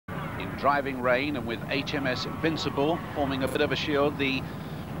driving rain and with HMS Invincible forming a bit of a shield, the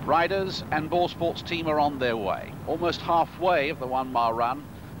riders and ball sports team are on their way. Almost halfway of the 1 mile run,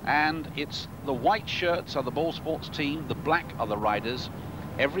 and it's the white shirts are the ball sports team, the black are the riders.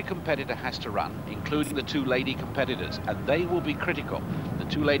 Every competitor has to run, including the 2 lady competitors, and they will be critical. The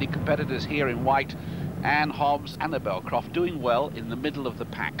 2 lady competitors here in white, Anne Hobbs, Annabelle Croft, doing well in the middle of the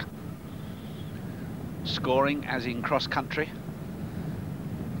pack. Scoring as in cross country.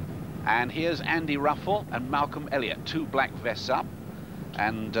 And here's Andy Ruffell and Malcolm Elliott, 2 black vests up.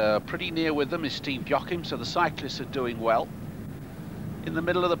 And pretty near with them is Steve Joachim, so the cyclists are doing well. In the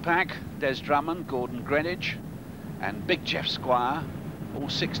middle of the pack, Des Drummond, Gordon Greenwich, and Big Jeff Squire, all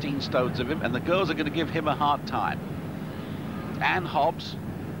 16 stones of him, and the girls are going to give him a hard time. Anne Hobbs,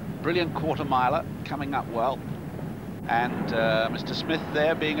 brilliant quarter miler, coming up well. And Mr. Smith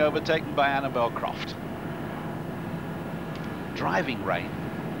there being overtaken by Annabelle Croft. Driving rain,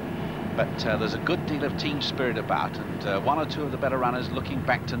 but there's a good deal of team spirit about, and 1 or 2 of the better runners looking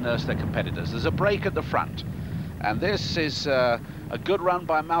back to nurse their competitors. There's a break at the front, and this is a good run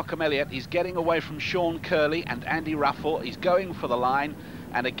by Malcolm Elliott. He's getting away from Sean Curley and Andy Ruffell. He's going for the line,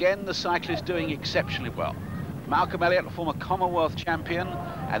 and again the cyclist doing exceptionally well. Malcolm Elliott, a former Commonwealth champion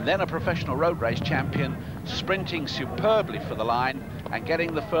and then a professional road race champion, sprinting superbly for the line and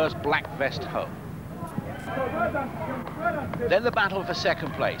getting the first black vest home. Then the battle for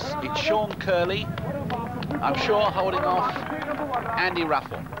second place. It's Sean Curley, I'm sure, holding off Andy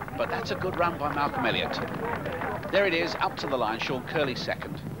Ruffell, but that's a good run by Malcolm Elliott. There it is, up to the line, Sean Curley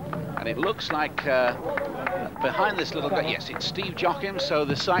second. And it looks like behind this little guy, yes, it's Steve Joachim, so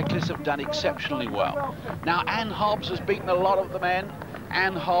the cyclists have done exceptionally well. Now, Anne Hobbs has beaten a lot of the men.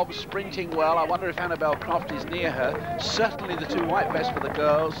 Anne Hobbs sprinting well. I wonder if Annabelle Croft is near her. Certainly the 2 white vests for the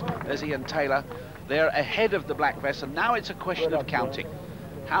girls, there's Ian Taylor. They're ahead of the black vests, and now it's a question of counting.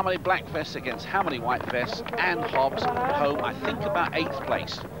 How many black vests against how many white vests? Anne Hobbs home, I think, about 8th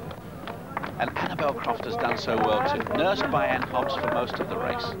place. And Annabelle Croft has done so well too, nursed by Anne Hobbs for most of the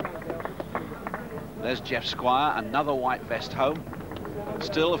race. There's Jeff Squire, another white vest home.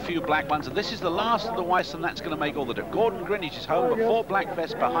 Still a few black ones, and this is the last of the whites, and that's going to make all the difference. Gordon Greenwich is home, but 4 black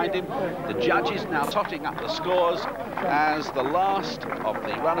vests behind him. The judges now totting up the scores as the last of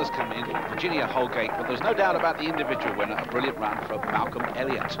the runners come in, Virginia Holgate, but there's no doubt about the individual winner, a brilliant run from Malcolm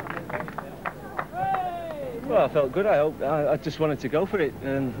Elliott. Well, I felt good. I just wanted to go for it,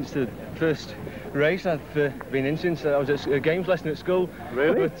 and it's the first race I've been in since I was at a games lesson at school.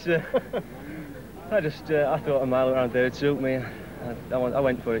 Really? But I thought a mile around there would suit me. I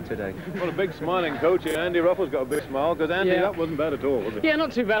went for it today. Well, a big smiling coach here. Andy Ruffell's got a big smile, because Andy, that wasn't bad at all, was it? Yeah,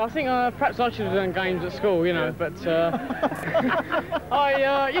 not too bad. I think perhaps I should have done games at school, you know, but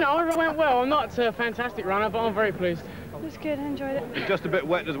I went well. I'm not a fantastic runner, but I'm very pleased. It was good, I enjoyed it. It's just a bit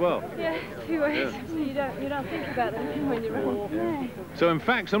wet as well. Yeah, 2 ways. So you don't think about them when you run. Yeah. So in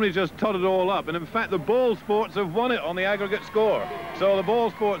fact, somebody's just totted it all up, and in fact the ball sports have won it on the aggregate score. So the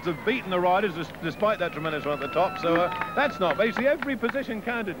ball sports have beaten the riders despite that tremendous run at the top. So that's not basically every position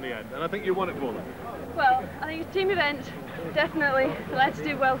counted in the end, and I think you won it for them. Well, I think it's a team event, definitely. The lads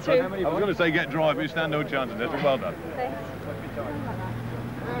do well too. I was going to say get dry, but you stand no chance in this. Well done. Thanks.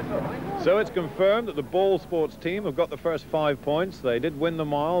 So it's confirmed that the ball sports team have got the first 5 points. They did win the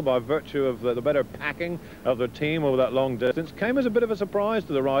mile by virtue of the better packing of their team over that long distance. Came as a bit of a surprise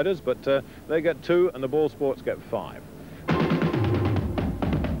to the riders, but they get 2 and the ball sports get 5.